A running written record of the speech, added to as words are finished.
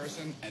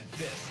Larson, and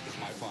this is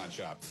my pawn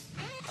shop.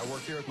 I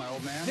work here with my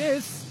old man.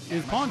 This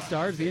is Pawn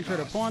Stars, the intro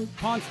to Pawn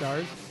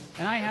Stars,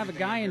 and I have a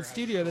guy in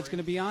studio that's going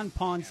to be on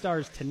Pawn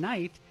Stars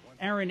tonight,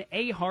 Aaron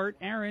Ahart.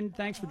 Aaron,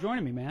 thanks for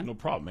joining me, man. No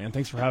problem, man.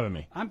 Thanks for having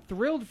me. I'm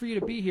thrilled for you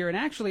to be here. And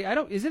actually,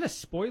 is it a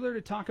spoiler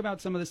to talk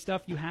about some of the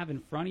stuff you have in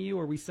front of you?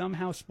 Are we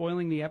somehow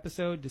spoiling the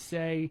episode to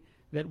say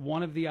that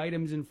one of the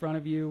items in front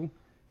of you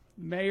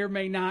may or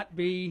may not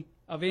be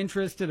of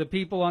interest to the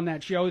people on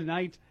that show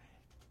tonight?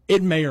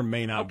 It may or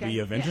may not be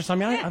of interest. Yeah. I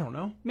mean, Yeah. I don't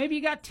know. Maybe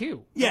you got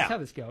two. Yeah. That's how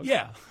this goes.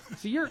 Yeah.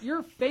 So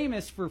you're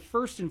famous for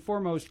first and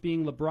foremost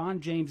being LeBron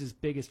James's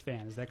biggest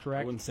fan. Is that I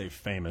correct? wouldn't say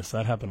famous.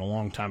 That happened a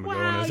long time ago.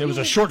 Well, And it was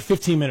a short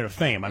 15-minute of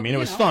fame. I mean, it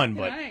was fun,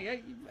 but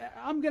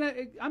I'm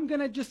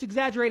gonna just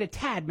exaggerate a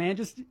tad, man.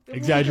 Just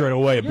exaggerate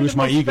away, you're boost the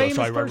my most ego, famous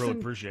so I really person.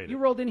 appreciate it. You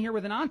rolled in here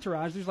with an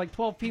entourage. There's like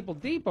 12 people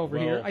deep over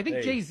Well, here. I think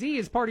hey. Jay-Z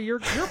is part of your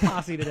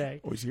posse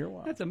today. Oh, he's here?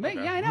 Wow. That's amazing.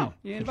 Okay. Yeah, I know.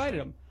 You invited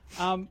him.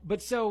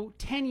 But so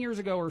 10 years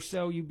ago or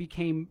so, you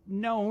became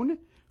known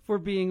for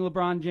being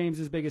LeBron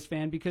James's biggest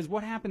fan, because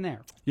what happened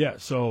there? Yeah,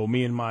 so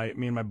me and my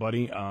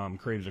buddy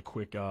created a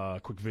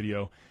quick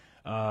video.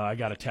 I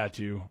got a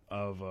tattoo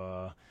of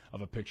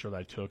a picture that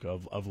I took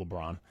of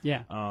LeBron.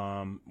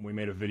 Yeah. We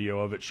made a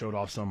video of it, showed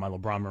off some of my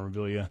LeBron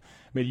memorabilia,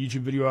 made a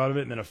YouTube video out of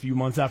it, and then a few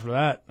months after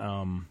that,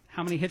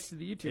 how many hits did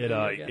the YouTube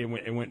video get? it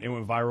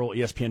went viral.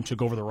 ESPN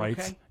took over the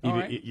rights. Okay. All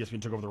right. ESPN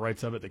took over the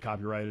rights of it. They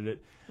copyrighted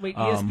it. Wait,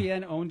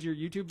 ESPN owns your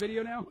YouTube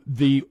video now?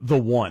 The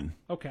one.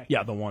 Okay.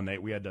 Yeah, the one.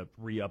 We had to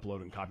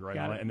re-upload and copyright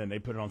Got on it. it, and then they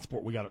put it on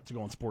Sport. We got it to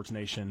go on Sports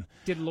Nation.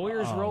 Did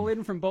lawyers roll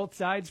in from both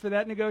sides for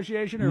that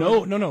negotiation? Or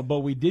No. But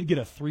we did get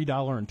a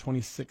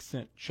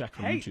 $3.26 check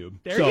from Hey, YouTube.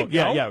 there so you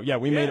go. yeah.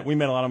 We made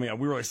a lot of money.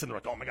 We were always sitting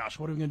there like, oh my gosh,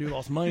 what are we gonna do with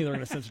all this money? They're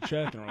gonna send us a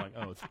check, and we're like,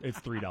 oh, it's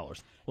 $3.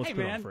 Let's Hey,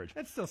 put it on man, the fridge.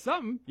 that's still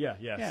something.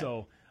 Yeah.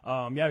 So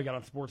we got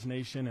on Sports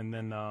Nation, and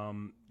then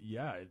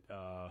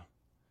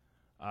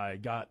I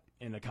got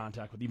into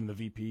contact with even the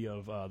VP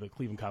of the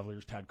Cleveland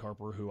Cavaliers, Tad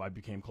Carper, who I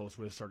became close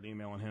with. Started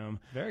emailing him.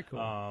 Very cool.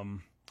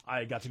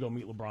 I got to go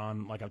meet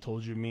LeBron, like I've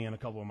told you. Me and a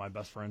couple of my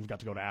best friends got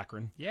to go to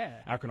Akron. Yeah.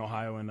 Akron,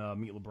 Ohio, and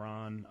meet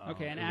LeBron.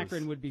 Okay, and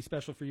Akron would be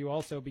special for you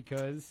also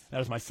because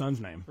That is my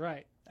son's name.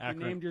 right,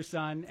 Akron. you named your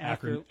son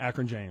after.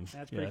 Akron James.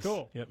 That's pretty Yes.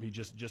 cool. Yep, he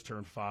just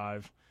turned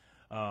 5.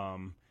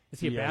 Is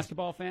he a has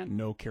basketball fan?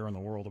 No care in the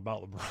world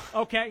about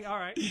LeBron. Okay, all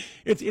right.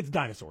 It's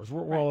dinosaurs.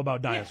 We're all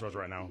about dinosaurs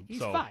right now. He's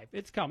so 5.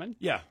 It's coming.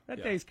 yeah, That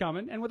yeah. day's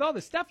coming. And with all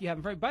the stuff you have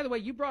in front, by the way,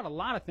 you brought a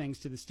lot of things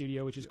to the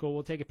studio, which is cool.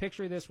 We'll take a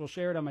picture of this. We'll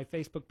share it on my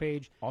Facebook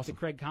page, Awesome. The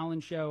Craig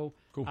Collins Show.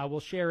 Cool. We'll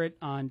share it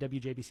on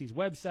WJBC's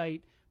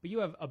website. But you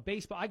have a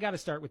baseball. I got to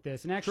start with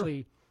this. And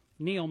actually,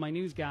 Neil, my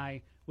news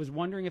guy, was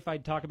wondering if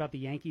I'd talk about the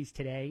Yankees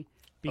today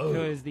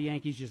because the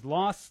Yankees just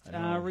lost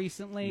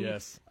recently.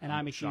 Yes, And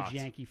I'm a shocked.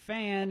 huge Yankee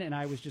fan, and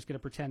I was just going to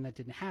pretend that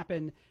didn't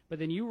happen. But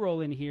then you roll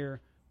in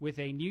here with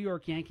a New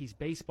York Yankees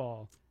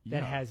baseball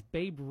that Yeah. has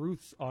Babe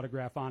Ruth's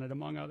autograph on it,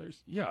 among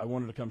others. Yeah, I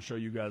wanted to come show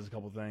you guys a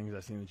couple things.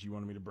 I seen that you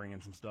wanted me to bring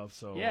in some stuff,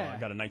 so Yeah. I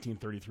got a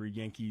 1933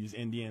 Yankees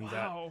Indians.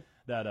 Wow.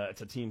 That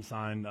it's a team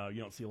sign.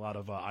 You don't see a lot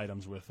of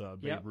items with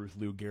Babe Yep. Ruth,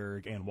 Lou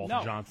Gehrig, and Walter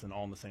No. Johnson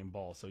all in the same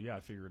ball. So yeah, I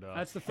figured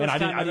That's the and first I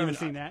didn't- time I I've didn't ever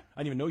even- seen that. I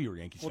didn't even know you were a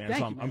Yankees Well, fan, thank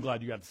so you, I'm man.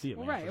 glad you got to see it,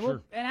 Well, man, right. for Well,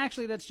 sure. and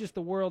actually, that's just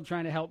the world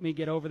trying to help me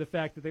get over the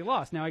fact that they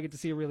lost. Now I get to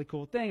see a really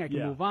cool thing. I can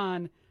Yeah. move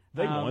on.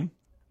 They won.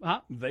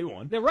 Huh? They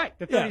won. They're right.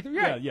 The Yeah, 33.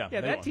 Right. yeah,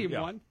 they that won. team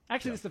Yeah. won.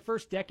 Actually, Yeah. this is the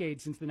first decade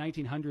since the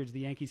 1900s the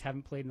Yankees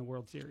haven't played in a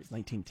World Series.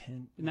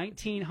 1910.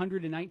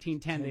 1900 and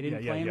 1910, they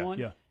didn't Yeah, play in yeah, one.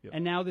 yeah.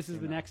 And now this is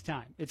the next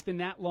time. It's been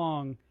that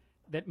long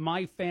that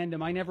my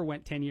fandom, I never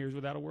went 10 years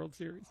without a World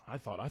Series. I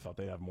thought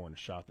they'd have more in a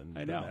shot than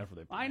I know. ever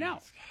they. I know.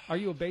 Are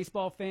you a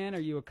baseball fan? Are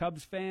you a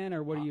Cubs fan?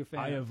 Or what are you a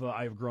fan of?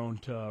 I have grown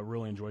to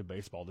really enjoy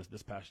baseball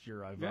this past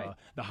year. I've Right.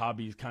 the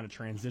hobbies kind of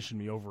transitioned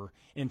me over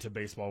into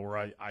baseball, where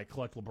I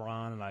collect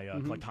LeBron and I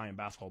collect high-end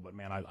basketball. But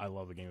man, I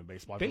love the game of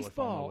baseball. I feel like I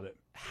fell in love Baseball with it.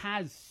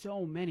 has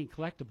so many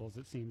collectibles,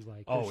 it seems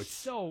like. Oh, There's it's-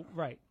 so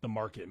right. The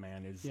market,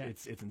 man, is Yeah.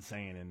 it's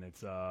insane, and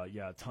it's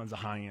tons of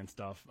high-end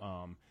stuff.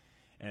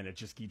 And it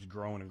just keeps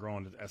growing and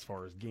growing as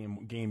far as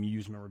game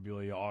used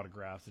memorabilia,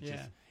 autographs. It's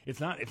Yeah.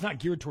 just it's not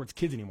geared towards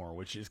kids anymore,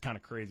 which is kind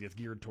of crazy. It's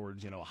geared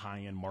towards a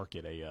high-end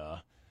market.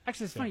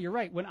 Actually, it's funny. You're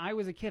right. When I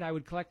was a kid, I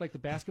would collect like the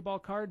basketball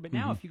card. But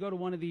now, Mm-hmm. if you go to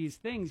one of these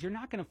things, you're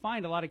not going to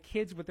find a lot of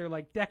kids with their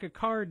like deck of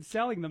cards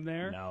selling them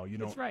there. No, you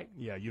don't. That's right.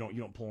 Yeah, you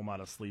don't pull them out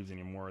of sleeves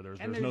anymore.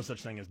 There's And no there's-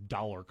 such thing as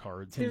dollar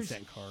cards, There's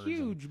 10-cent cards.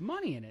 huge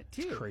money in it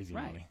too. crazy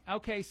right. money.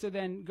 Okay, so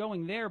then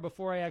going there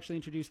before I actually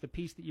introduce the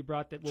piece that you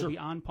brought that will Sure. be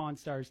on Pawn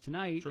Stars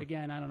tonight. Sure.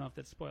 Again, I don't know if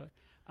that's a spoiler.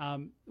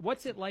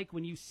 What's it like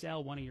when you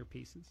sell one of your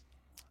pieces?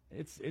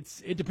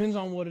 It depends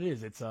on what it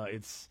is.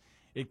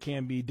 It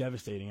can be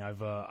devastating.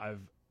 I've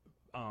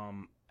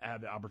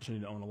had the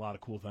opportunity to own a lot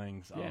of cool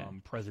things. Yeah.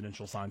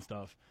 Presidential signed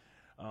stuff.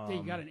 Yeah,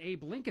 you got an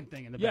Abe Lincoln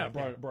thing in the Yeah, back.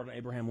 there. brought an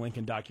Abraham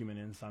Lincoln document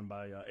in, signed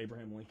by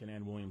Abraham Lincoln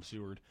and William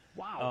Seward.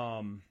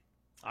 Wow.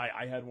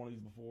 I had one of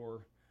these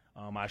before.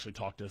 I actually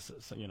talked to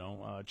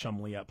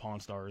Chumley at Pawn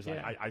Stars.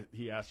 Yeah.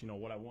 He asked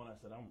what I want. I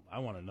said I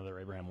want another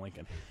Abraham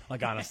Lincoln,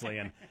 like honestly.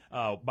 And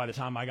by the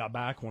time I got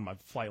back, when my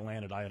flight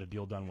landed, I had a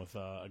deal done with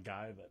a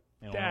guy that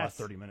in the last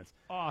 30 minutes.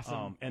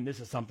 Awesome. And this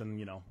is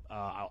something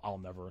I'll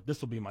never.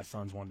 This will be my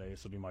son's one day.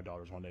 This will be my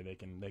daughter's one day. They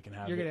can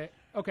have.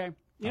 Okay.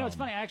 It's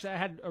funny. Actually, I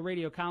had a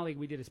radio colleague.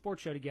 We did a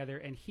sports show together,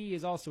 and he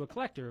is also a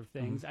collector of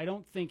things. I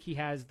don't think he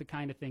has the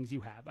kind of things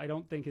you have. I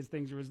don't think his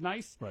things are as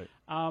nice. Right.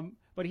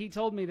 But he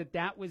told me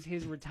that was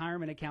his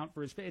retirement account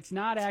for his. It's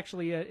not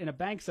actually in a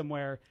bank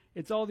somewhere.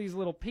 It's all these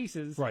little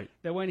pieces. Right.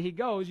 That when he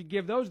goes, you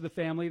give those to the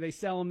family. They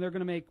sell them. They're going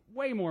to make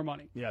way more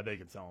money. Yeah, they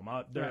can sell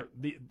them.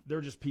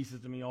 They're just pieces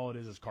to me. All it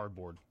is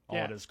cardboard. All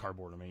it is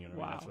cardboard to me.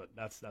 Wow.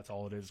 That's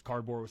all it is.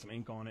 Cardboard with some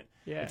ink on it.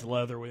 Yeah. It's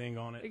leather with ink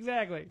on it.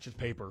 Exactly. It's just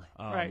paper.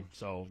 Right.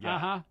 So yeah.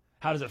 Uh-huh.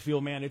 How does it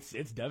feel, man? It's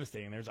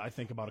devastating. I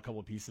think about a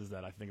couple of pieces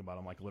that I think about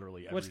them like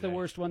literally every What's the day.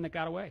 worst one that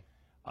got away?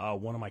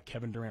 One of my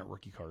Kevin Durant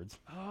rookie cards.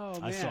 Oh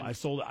man. I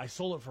sold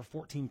it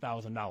for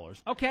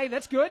 $14,000. Okay,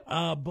 that's good.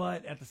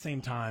 But at the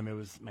same time, it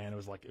was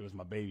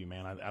my baby,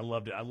 man. I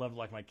loved it. I loved it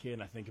like my kid,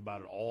 and I think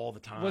about it all the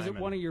time. Was it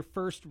one of your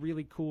first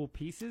really cool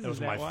pieces? It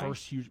was my why?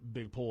 first huge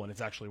big pull, and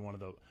it's actually one of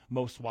the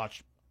most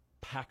watched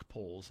pack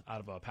pulls out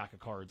of a pack of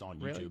cards on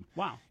YouTube. Really?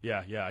 Wow.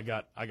 Yeah. I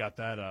got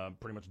that.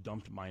 Pretty much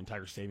dumped my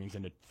entire savings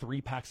into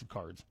 3 packs of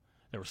cards.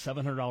 They were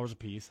 $700 a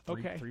piece.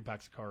 Three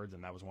packs of cards,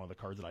 and that was one of the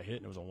cards that I hit.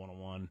 And it was a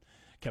 1-on-1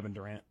 Kevin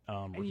Durant.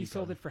 And you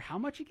sold it for how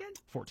much again?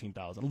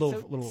 $14,000. A little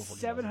over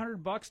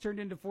 $14,000. $700 turned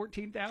into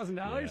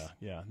 $14,000.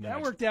 Yeah.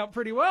 That worked out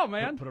pretty well,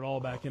 man. Put it all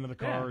back into the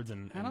cards,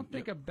 and I don't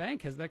think a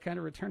bank has that kind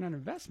of return on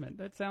investment.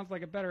 That sounds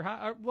like a better.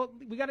 Well,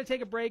 we got to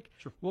take a break.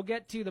 Sure. We'll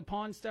get to the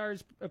Pawn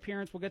Stars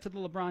appearance. We'll get to the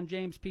LeBron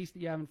James piece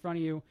that you have in front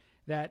of you.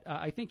 That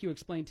I think you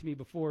explained to me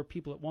before.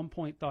 People at one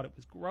point thought it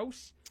was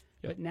gross.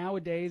 But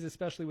nowadays,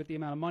 especially with the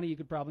amount of money you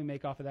could probably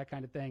make off of that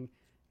kind of thing,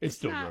 it's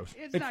still gross.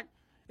 It's not.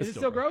 Is it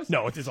still gross?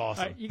 No, it's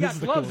awesome. You got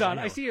gloves on.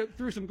 I see you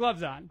threw some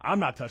gloves on. I'm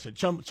not touching it.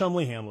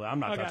 Chumley handled it. I'm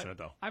not touching it,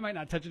 though. I might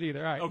not touch it either.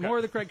 All right, Okay. More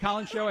of the Craig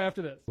Collins Show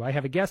after this. I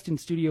have a guest in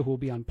studio who will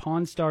be on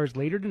Pawn Stars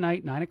later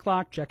tonight, 9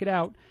 o'clock. Check it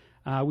out.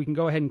 We can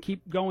go ahead and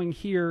keep going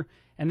here.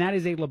 And that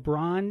is a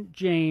LeBron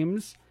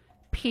James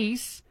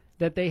piece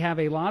that they have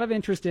a lot of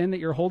interest in that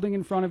you're holding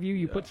in front of you.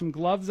 You put some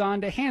gloves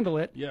on to handle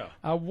it. Yeah.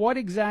 What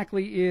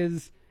exactly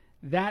is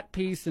that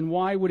piece, and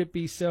why would it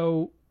be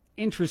so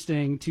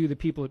interesting to the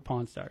people at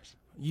Pawn Stars?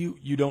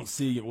 You don't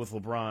see it with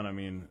LeBron. I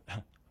mean,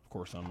 of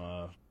course,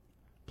 I'm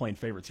playing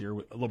favorites here.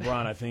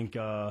 LeBron, I think,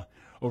 over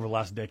the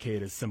last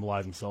decade has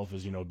symbolized himself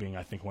as, being,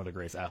 I think, one of the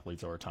greatest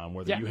athletes of our time,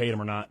 whether you hate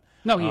him or not.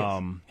 No, he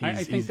is.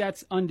 I think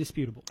that's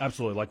undisputable.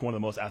 Absolutely. Like one of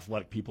the most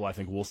athletic people I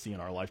think we'll see in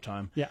our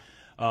lifetime. Yeah.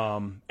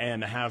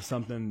 And to have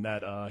something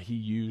that he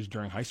used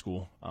during high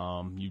school,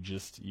 you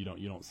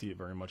don't see it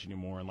very much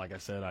anymore. And like I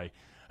said, I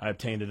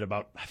obtained it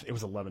it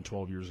was 11,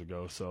 12 years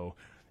ago. So,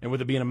 and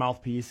with it being a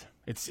mouthpiece,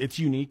 it's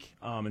unique.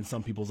 In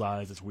some people's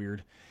eyes, it's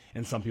weird.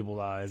 In some people's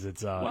eyes,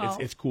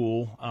 it's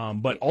cool.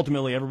 But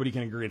ultimately, everybody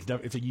can agree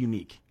it's a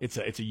unique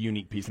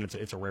piece, and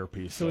it's a rare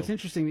piece. So it's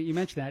interesting that you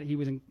mentioned that he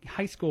was in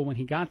high school when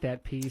he got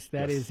that piece.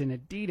 That is an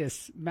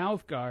Adidas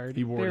mouth guard.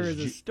 There is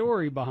a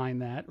story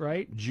behind that,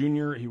 right?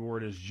 He wore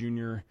it as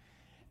junior.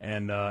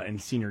 And in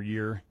senior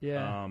year,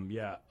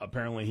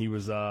 apparently he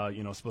was,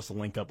 supposed to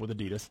link up with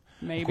Adidas.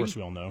 Maybe. Of course,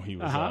 we all know he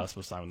was supposed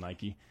to sign with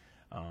Nike.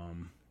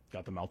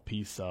 Got the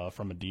mouthpiece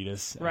from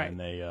Adidas, right? And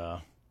they,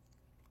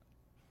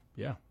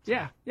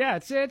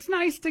 It's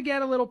nice to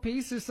get a little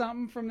piece or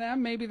something from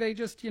them. Maybe they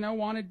just,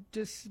 wanted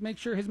to make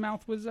sure his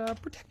mouth was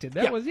protected.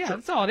 Sure.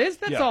 That's all it is.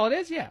 That's all it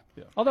is. Yeah.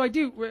 Although I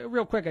do,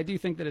 real quick, I do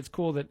think that it's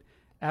cool that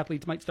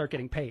athletes might start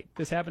getting paid.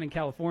 This happened in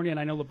California, and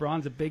I know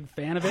LeBron's a big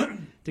fan of it,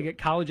 to get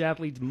college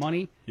athletes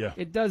money. Yeah.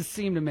 It does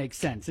seem to make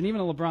sense. And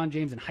even a LeBron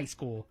James in high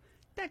school,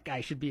 that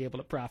guy should be able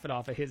to profit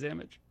off of his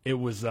image. It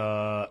was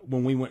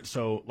when we went,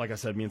 so like I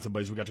said, me and some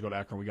buddies, we got to go to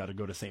Akron. We got to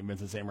go to St.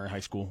 Vincent St. Mary High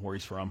School, where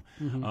he's from.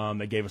 Mm-hmm.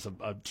 They gave us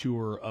a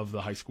tour of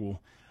the high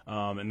school.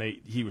 And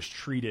he was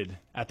treated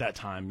at that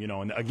time,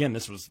 and again,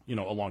 this was, a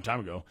long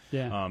time ago.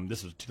 Yeah.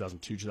 This was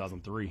 2002,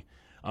 2003.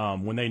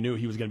 When they knew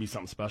he was going to be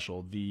something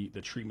special, the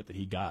treatment that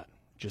he got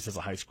just as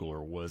a high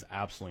schooler was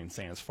absolutely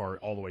insane, as far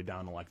all the way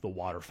down to like the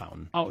water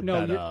fountain. Oh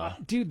no,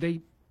 dude, they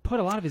put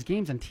a lot of his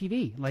games on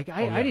TV. Like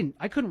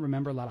I couldn't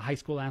remember a lot of high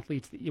school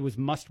athletes. It was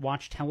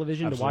must-watch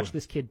television to watch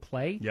this kid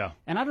play. Yeah.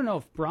 And I don't know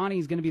if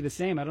Bronny's going to be the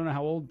same. I don't know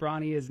how old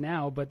Bronny is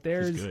now, but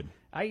He's good.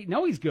 I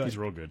know he's good. He's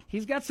real good.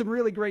 He's got some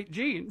really great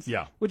genes.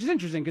 Yeah. Which is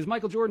interesting because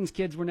Michael Jordan's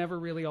kids were never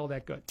really all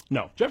that good.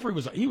 No, Jeffrey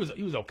was okay.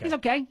 He's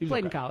okay. He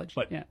played in college.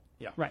 But yeah.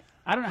 Yeah. Right.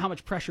 I don't know how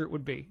much pressure it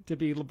would be to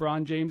be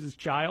LeBron James's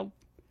child.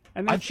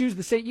 And then choose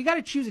the same. You got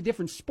to choose a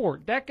different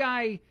sport. That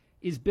guy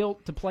is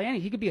built to play any.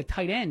 He could be a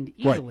tight end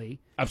easily. Right.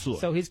 Absolutely.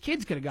 So his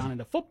kids could have gone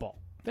into football.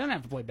 They don't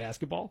have to play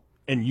basketball.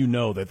 And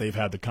that they've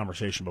had the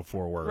conversation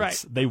before where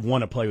they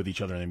want to play with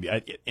each other in the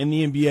NBA. In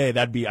the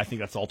NBA, I think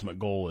that's the ultimate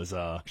goal is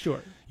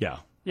Sure. Yeah.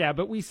 Yeah,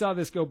 but we saw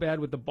this go bad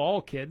with the Ball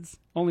kids.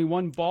 Only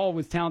one Ball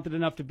was talented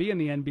enough to be in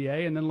the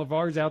NBA, and then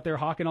LeVar's out there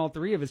hawking all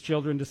three of his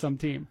children to some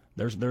team.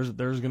 There's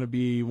going to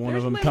be one There's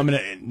of them limits. coming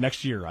in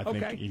next year. I think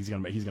Okay. he's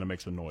going to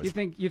make some noise.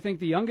 You think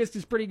the youngest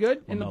is pretty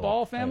good in the LaMelo.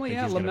 Ball family?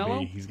 I Yeah, think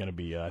LaMelo. He's going to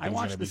be. I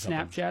watched the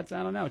Snapchats.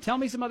 I don't know. Tell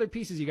me some other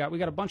pieces you got. We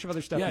got a bunch of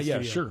other stuff. Yeah, in the yeah,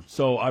 studio. sure.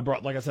 So I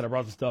brought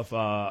the stuff.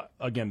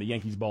 Again, the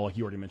Yankees ball, like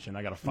you already mentioned.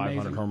 I got a 500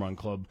 Amazing. home run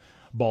club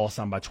ball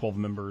signed by 12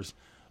 members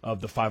of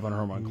the 500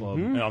 home run club,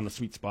 and on the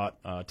sweet spot,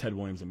 Ted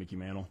Williams and Mickey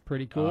Mantle.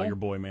 Pretty cool. Your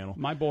boy Mantle.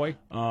 My boy.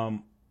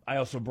 I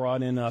also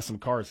brought in some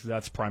cards because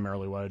that's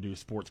primarily what I do,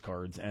 sports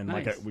cards, and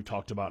Nice. we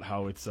talked about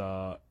how it's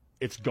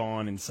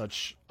gone in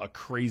such a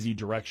crazy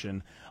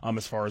direction.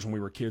 As far as when we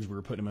were kids, we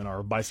were putting them in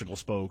our bicycle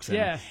spokes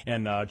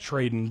and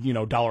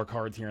trading dollar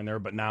cards here and there.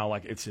 But now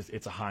it's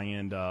a high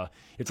end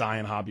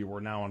hobby.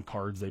 Where now on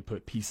cards they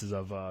put pieces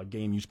of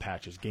game used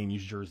patches, game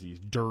used jerseys,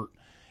 dirt,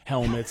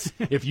 helmets.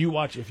 If you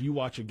watch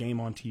a game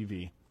on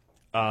TV,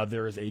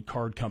 there is a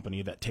card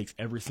company that takes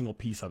every single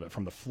piece of it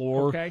from the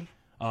floor. Okay.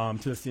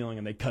 To the ceiling,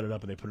 and they cut it up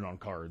and they put it on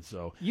cards.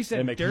 So You said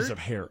they make dirt? pieces of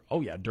hair.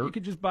 Oh yeah, dirt. You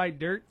could just buy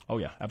dirt. Oh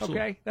yeah, absolutely.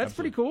 Okay, that's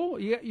Absolutely. pretty cool.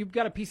 You've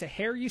got a piece of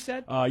hair, you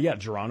said? Yeah,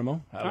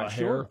 Geronimo Sure.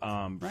 hair.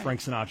 Right. Frank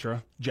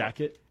Sinatra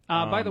jacket.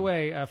 By the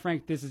way,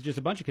 Frank, this is just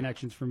a bunch of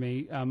connections for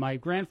me. My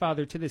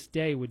grandfather, to this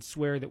day, would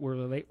swear that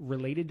we're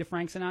related to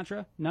Frank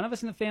Sinatra. None of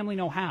us in the family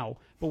know how,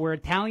 but we're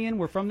Italian.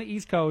 We're from the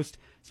East Coast,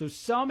 so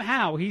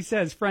somehow he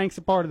says Frank's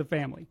a part of the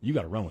family. You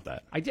got to run with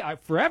that. I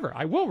forever.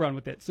 I will run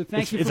with it. So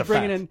thank you It's for a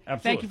bringing fact. in.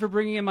 Absolutely. Thank you for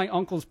bringing in my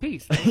uncle's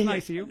piece. That was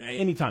nice of you.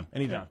 Anytime.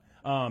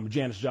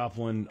 Janis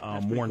Joplin,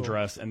 pretty worn cool.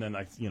 dress, and then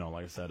like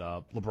I said,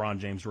 LeBron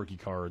James rookie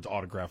cards,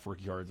 autographed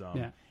rookie cards.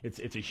 Yeah. It's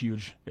a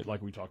huge,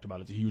 like we talked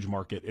about, it's a huge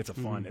market. It's a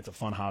fun, it's a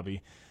fun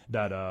hobby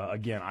that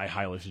again I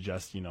highly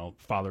suggest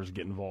fathers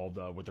get involved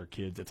with their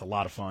kids. It's a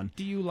lot of fun.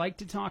 Do you like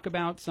to talk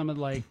about some of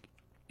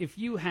if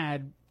you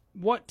had?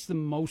 What's the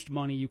most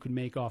money you could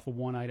make off of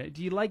one item?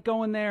 Do you like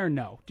going there or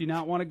no? Do you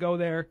not want to go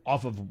there?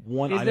 Off of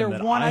one Is item there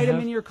that one I item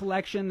have, in your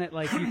collection that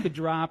you could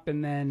drop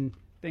and then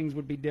things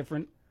would be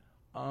different?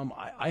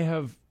 I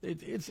have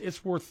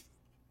it's worth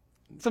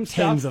Some stuff.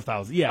 tens of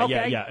thousands. Yeah,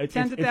 Okay. yeah.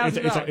 Tens of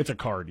thousands of dollars. It's a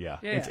card. Yeah,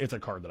 Yeah. It's a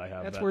card that I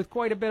have. That's that- worth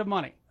quite a bit of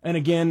money. And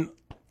again,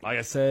 like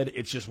I said,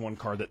 it's just one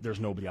card that there's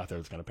nobody out there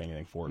that's going to pay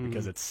anything for it Mm-hmm.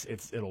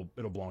 because it'll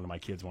belong to my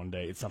kids one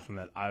day. It's something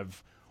that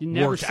I've You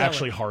never worked sell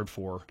actually it. hard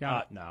for.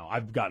 Got it. No,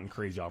 I've gotten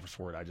crazy offers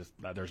for it.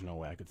 There's no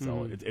way I could sell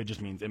Mm-hmm. it. It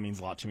just means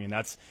a lot to me, and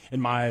that's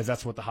in my eyes.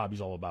 That's what the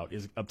hobby's all about: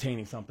 is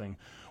obtaining something,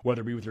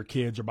 whether it be with your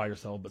kids or by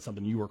yourself, but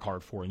something you work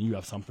hard for, and you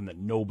have something that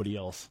nobody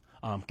else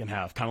can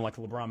have. Kind of like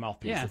the LeBron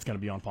mouthpiece Yeah. that's going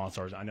to be on Pawn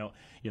Stars. I know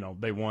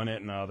they won it,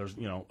 and there's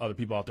other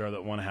people out there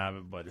that want to have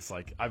it, but it's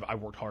like I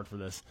worked hard for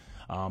this,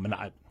 and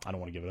I don't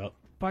want to give it up.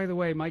 By the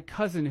way, my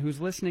cousin who's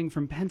listening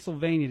from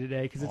Pennsylvania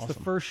today, because it's the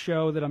Awesome. first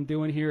show that I'm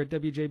doing here at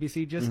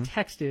WJBC, just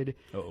texted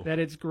Uh-oh. that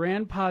it's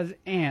Grandpa's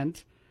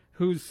aunt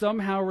who's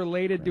somehow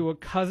related to a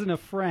cousin of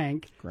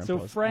Frank. So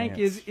Grandpa's Frank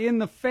aunt. is in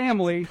the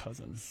family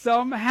Cousin.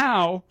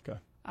 somehow. Okay.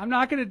 I'm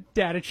not going to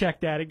data check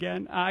that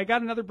again. I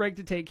got another break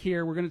to take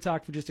here. We're going to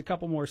talk for just a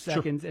couple more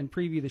seconds and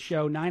preview the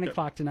show. 9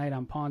 o'clock tonight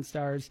on Pawn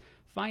Stars.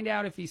 Find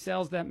out if he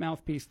sells that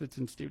mouthpiece that's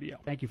in studio.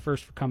 Thank you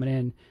first for coming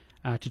in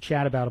to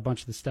chat about a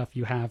bunch of the stuff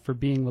you have, for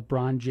being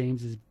LeBron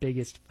James's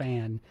biggest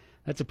fan.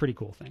 That's a pretty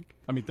cool thing.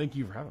 I mean, thank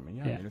you for having me.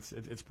 Yeah, Yeah. I mean,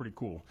 it's pretty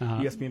cool. The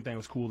ESPN thing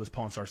was cool. This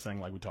Pawn Stars thing,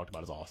 like we talked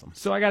about, is awesome.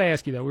 So I got to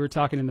ask you, though, we were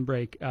talking in the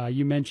break.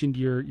 You mentioned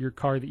your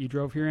car that you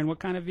drove here in. What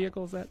kind of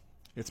vehicle is that?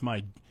 It's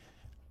my,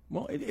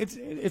 well,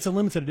 it's a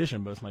limited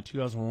edition, but it's my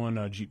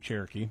 2001 Jeep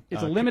Cherokee.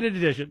 It's a limited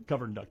edition.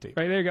 covered in duct tape.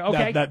 Right, there you go.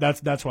 Okay.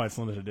 That's why it's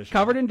limited edition.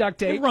 Covered in duct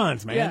tape. It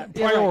runs, man. Yeah,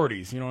 yeah, right.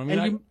 Priorities. You know what I mean?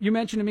 And you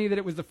mentioned to me that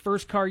it was the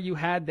first car you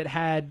had that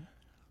had...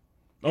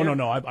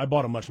 no. I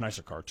bought a much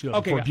nicer car,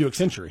 2004 got it. Buick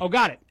Century. Oh,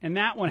 got it. And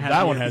that one has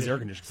That the one has conditioning. air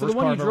conditioning. So First the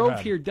one car you I've ever drove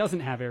had. here doesn't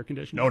have air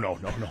conditioning. No.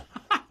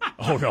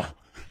 Oh no.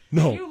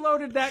 No. You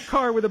loaded that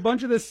car with a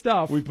bunch of this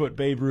stuff. We put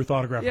Babe Ruth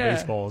autographed Yeah.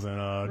 baseballs and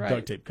Right.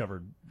 duct tape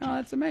covered. Oh,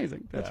 that's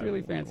amazing. That's Yeah,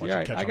 really fancy. watch All it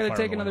right, catch I on got to fire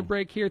take in the another wind.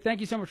 break here. Thank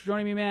you so much for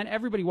joining me, man.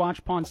 Everybody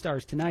watch Pawn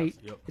Stars tonight.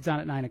 Yep. It's on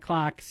at 9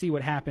 o'clock. See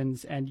what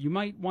happens. And you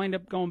might wind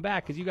up going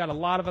back because you got a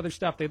lot of other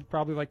stuff they'd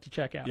probably like to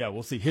check out. Yeah,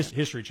 we'll see.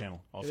 History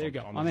Channel. Also There you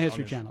go. on On the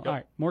History Channel. Yep. All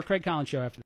right. More Craig Collins Show after